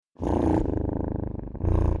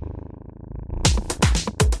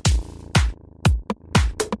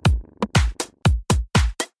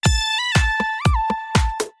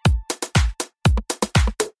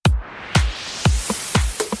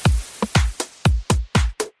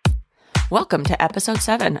Welcome to episode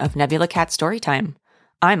 7 of Nebula Cat Storytime.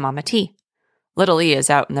 I'm Mama T. Little E is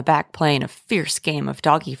out in the back playing a fierce game of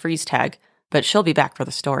doggy freeze tag, but she'll be back for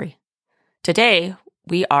the story. Today,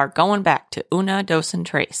 we are going back to Una, Dos, and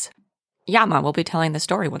Tres. Yama will be telling the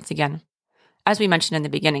story once again. As we mentioned in the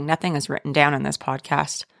beginning, nothing is written down in this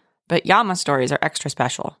podcast, but Yama's stories are extra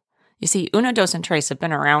special. You see, Una, Dos, and Tres have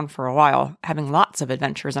been around for a while, having lots of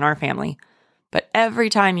adventures in our family. But every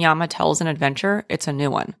time Yama tells an adventure, it's a new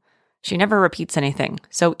one. She never repeats anything,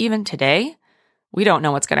 so even today, we don't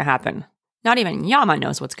know what's going to happen. Not even Yama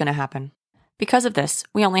knows what's going to happen. Because of this,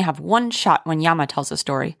 we only have one shot when Yama tells a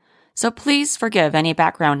story, so please forgive any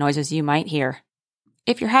background noises you might hear.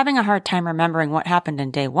 If you're having a hard time remembering what happened in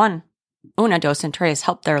day 1, Una, Dos, and Tres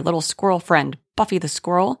helped their little squirrel friend, Buffy the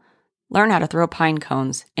squirrel, learn how to throw pine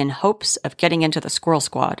cones in hopes of getting into the Squirrel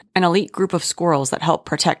Squad, an elite group of squirrels that help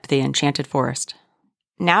protect the enchanted forest.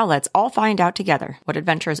 Now let's all find out together what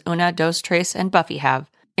adventures Una, Dos, Tres, and Buffy have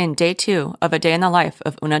in day 2 of A Day in the Life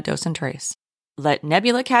of Una, Dos, and Tres. Let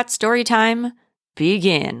Nebula Cat Storytime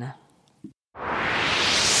begin.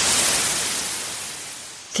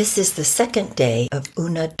 This is the second day of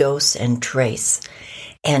Una, Dos, and Tres,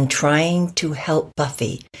 and trying to help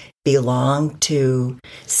Buffy belong to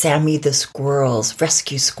Sammy the Squirrel's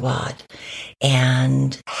rescue squad,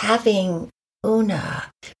 and having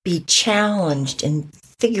Una be challenged in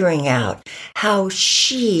figuring out how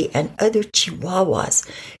she and other Chihuahuas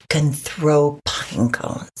can throw pine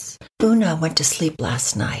cones. Una went to sleep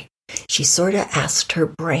last night. She sort of asked her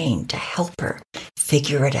brain to help her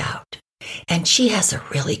figure it out. And she has a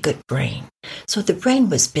really good brain. So the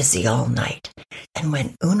brain was busy all night. And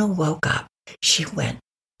when Una woke up, she went,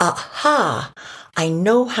 aha, I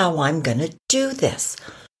know how I'm going to do this.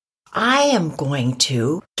 I am going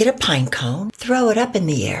to get a pine cone, throw it up in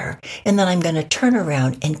the air, and then I'm going to turn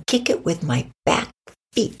around and kick it with my back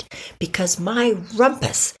feet because my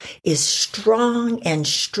rumpus is strong and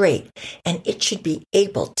straight, and it should be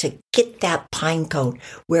able to get that pine cone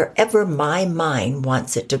wherever my mind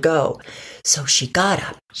wants it to go. So she got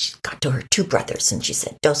up, she got to her 2 brothers, and she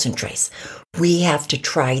said, Dos and Tres, we have to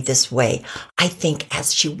try this way. I think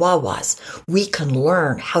as Chihuahuas, we can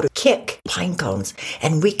learn how to kick pine cones,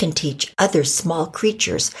 and we can teach other small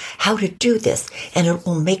creatures how to do this, and it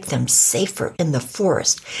will make them safer in the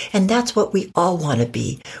forest. And that's what we all want to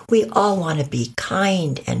be. We all want to be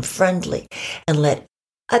kind and friendly and let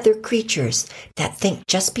other creatures that think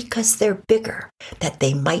just because they're bigger, that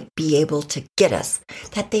they might be able to get us,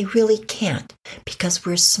 that they really can't because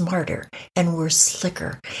we're smarter and we're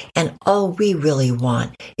slicker. And all we really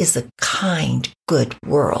want is a kind, good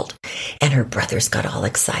world. And her brothers got all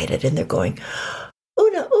excited and they're going,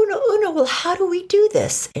 Una, well, how do we do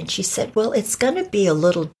this? And she said, well, it's going to be a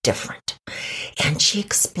little different. And she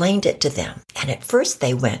explained it to them. And at first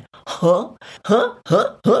they went, huh?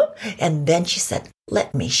 And then she said,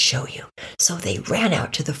 let me show you. So they ran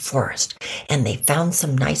out to the forest and they found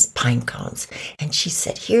some nice pine cones. And she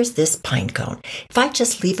said, here's this pine cone. If I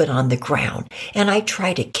just leave it on the ground and I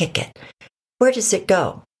try to kick it, where does it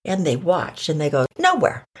go? And they watched and they go,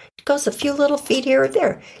 nowhere. It goes a few little feet here or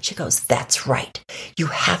there. She goes, that's right. You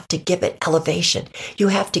have to give it elevation. You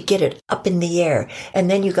have to get it up in the air. And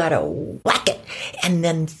then you got to whack it. And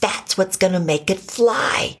then that's what's going to make it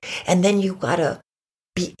fly. And then you got to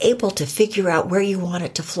be able to figure out where you want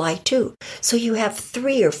it to fly to. So you have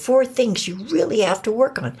 3 or 4 things you really have to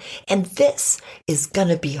work on. And this is going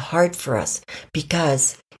to be hard for us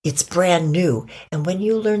because it's brand new. And when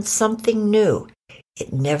you learn something new,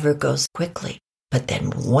 it never goes quickly. But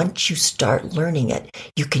then once you start learning it,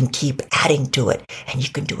 you can keep adding to it and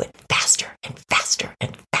you can do it faster and faster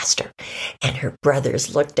and faster. And her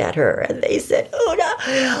brothers looked at her and they said, Una,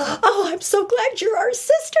 oh, I'm so glad you're our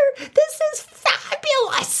sister. This is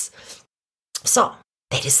fabulous. So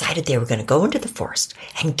they decided they were going to go into the forest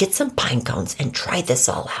and get some pine cones and try this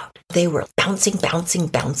all out. They were bouncing,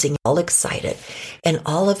 all excited. And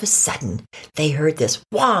all of a sudden, they heard this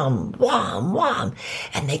wham, wham, wham.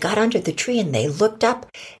 And they got under the tree and they looked up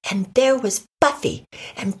and there was Buffy.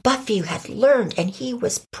 And Buffy had learned and he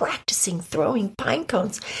was practicing throwing pine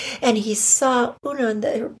cones. And he saw Una and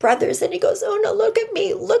her brothers and he goes, Una, look at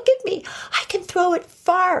me. I can throw it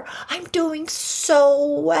far. I'm doing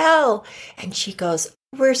so well. And she goes,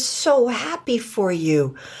 we're so happy for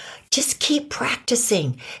you. Just keep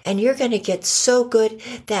practicing and you're going to get so good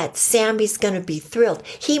that Sammy's going to be thrilled.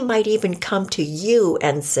 He might even come to you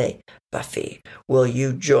and say, Buffy, will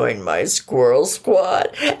you join my squirrel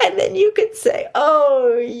squad? And then you could say,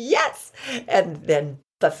 oh, yes. And then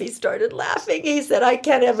Buffy started laughing. He said, I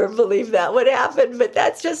can't ever believe that would happen, but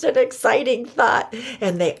that's just an exciting thought.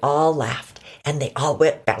 And they all laughed. And they all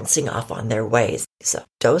went bouncing off on their ways. So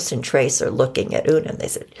Dos and Trace are looking at Una and they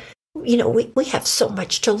said, we have so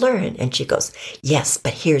much to learn. And she goes, yes,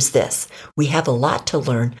 but here's this. We have a lot to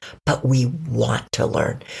learn, but we want to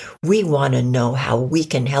learn. We want to know how we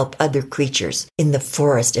can help other creatures in the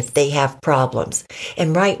forest if they have problems.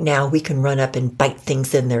 And right now we can run up and bite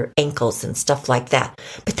things in their ankles and stuff like that.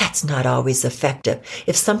 But that's not always effective.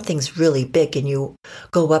 If something's really big and you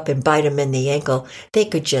go up and bite them in the ankle, they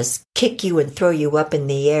could just kick you and throw you up in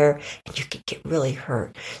the air and you could get really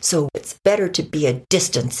hurt. So it's better to be a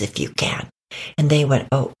distance if you can. And they went,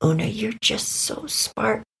 oh, Una, you're just so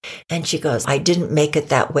smart. And she goes, I didn't make it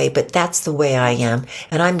that way, but that's the way I am.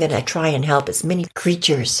 And I'm going to try and help as many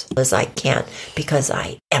creatures as I can because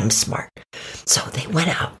I am smart. So they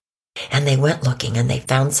went out and they went looking and they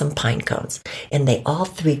found some pine cones. And they all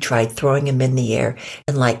three tried throwing them in the air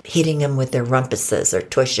and like hitting them with their rumpuses or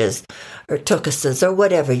tushes or tukuses or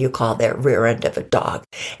whatever you call their rear end of a dog.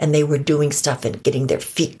 And they were doing stuff and getting their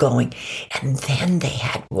feet going. And then they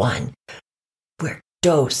had one where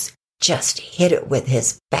Dos just hit it with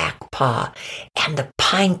his back paw and the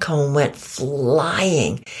pine cone went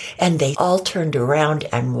flying and they all turned around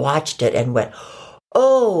and watched it and went,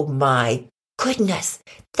 oh my goodness,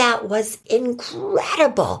 that was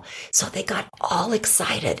incredible. So they got all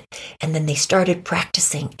excited and then they started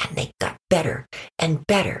practicing and they got better and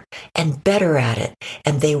better and better at it.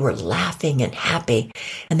 And they were laughing and happy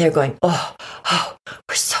and they're going, oh,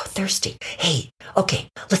 we're so thirsty. Hey, okay,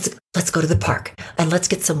 let's go to the park and let's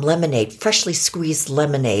get some lemonade, freshly squeezed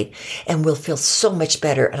lemonade, and we'll feel so much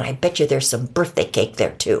better. And I bet you there's some birthday cake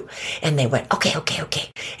there too. And they went, okay.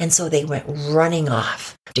 And so they went running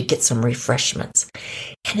off to get some refreshments.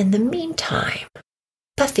 And in the meantime,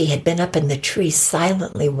 Buffy had been up in the tree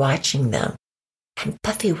silently watching them. And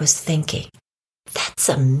Buffy was thinking, that's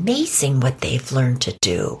amazing what they've learned to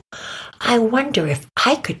do. I wonder if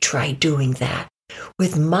I could try doing that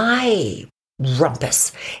with my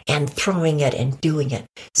rumpus and throwing it and doing it.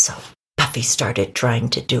 So Buffy started trying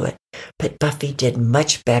to do it. But Buffy did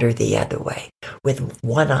much better the other way, with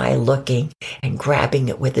one eye looking and grabbing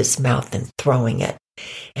it with his mouth and throwing it.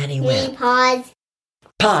 And he went,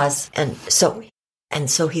 pause. And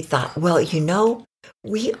so he thought, well,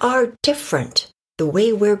 we are different the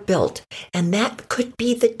way we're built, and that could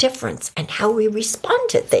be the difference in how we respond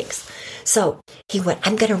to things. So he went,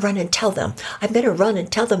 I'm going to run and tell them. I'm going to run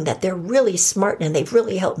and tell them that they're really smart and they've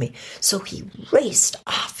really helped me. So he raced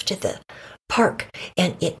off to the park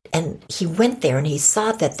and he went there and he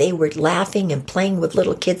saw that they were laughing and playing with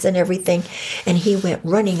little kids and everything. And he went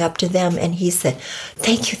running up to them and he said,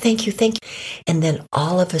 thank you. And then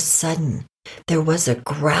all of a sudden there was a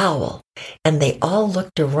growl and they all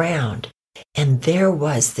looked around and there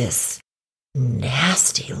was this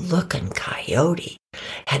nasty looking coyote,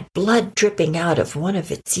 had blood dripping out of one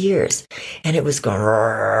of its ears, and it was going, roar,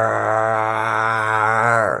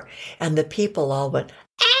 and the people all went,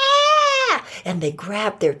 ah, and they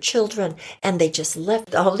grabbed their children, and they just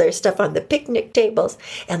left all their stuff on the picnic tables,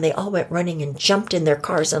 and they all went running and jumped in their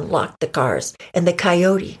cars and locked the cars, and the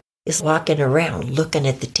coyote is walking around looking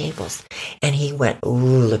at the tables. And he went, ooh,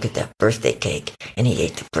 look at that birthday cake. And he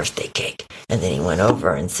ate the birthday cake. And then he went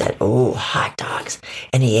over and said, oh, hot dogs.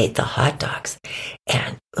 And he ate the hot dogs.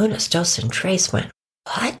 And Una, Dos, and Trace went,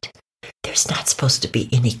 what? There's not supposed to be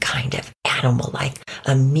any kind of animal like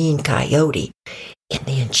a mean coyote in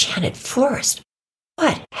the enchanted forest.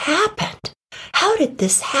 What happened? How did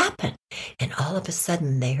this happen? And all of a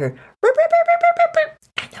sudden they heard, burp, burp, burp, burp, burp, burp.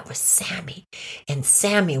 And that was Sammy. And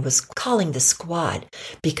Sammy was calling the squad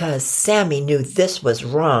because Sammy knew this was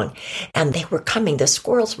wrong. And they were coming. The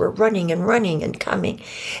squirrels were running and coming.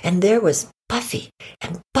 And there was Buffy.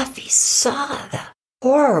 And Buffy saw the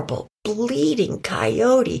horrible, bleeding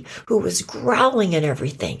coyote who was growling and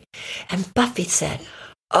everything. And Buffy said,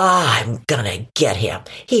 I'm gonna get him.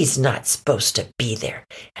 He's not supposed to be there.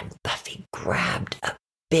 And Buffy grabbed a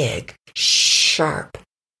big, sharp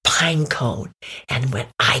pine cone and went,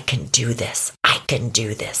 I can do this.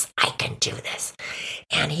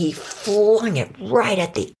 And he flung it right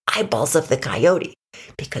at the eyeballs of the coyote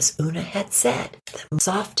because Una had said the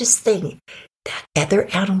softest thing that other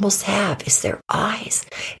animals have is their eyes.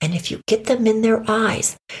 And if you get them in their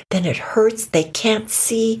eyes, then it hurts, they can't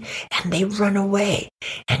see, and they run away.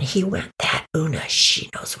 And he went, that Una, she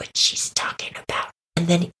knows what she's talking about. And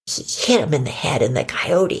then he hit him in the head, and the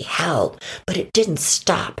coyote howled, but it didn't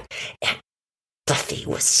stop. And Buffy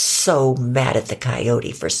was so mad at the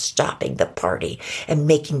coyote for stopping the party and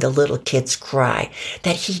making the little kids cry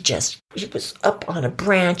that he was up on a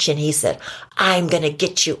branch and he said, I'm going to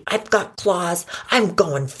get you. I've got claws. I'm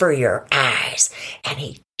going for your eyes. And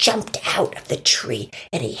he jumped out of the tree,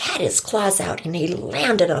 and he had his claws out, and he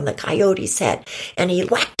landed on the coyote's head, and he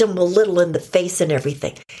whacked him a little in the face and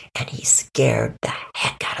everything, and he scared the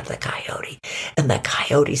heck out of the coyote, and the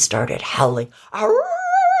coyote started howling,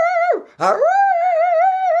 "Arrrr! Arrrr!"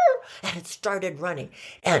 and it started running,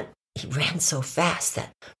 and he ran so fast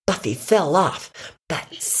that Buffy fell off,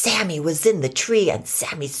 but Sammy was in the tree, and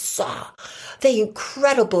Sammy saw the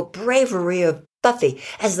incredible bravery of Buffy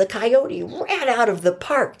as the coyote ran out of the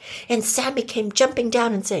park, and Sammy came jumping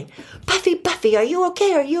down and saying, "Buffy, Buffy, are you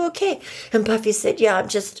okay? Are you okay?" And Buffy said, "Yeah,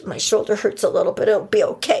 my shoulder hurts a little, but it'll be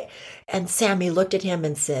okay." And Sammy looked at him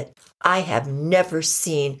and said, "I have never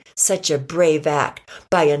seen such a brave act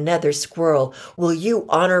by another squirrel. Will you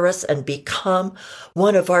honor us and become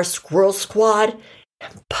one of our squirrel squad?"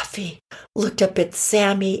 And Buffy looked up at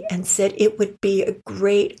Sammy and said, "It would be a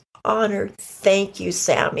great honor. Thank you,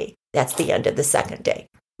 Sammy." That's the end of the second day.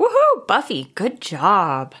 Woohoo, Buffy, good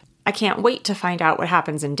job. I can't wait to find out what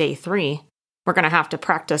happens in day 3. We're going to have to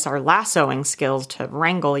practice our lassoing skills to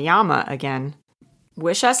wrangle Yama again.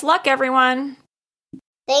 Wish us luck, everyone.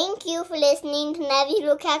 Thank you for listening to Nebby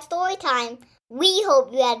Little Cat Storytime. We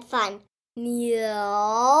hope you had fun.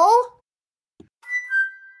 Meow.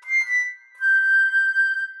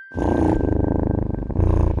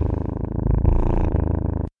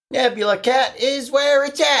 Nebula Cat is where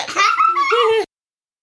it's at.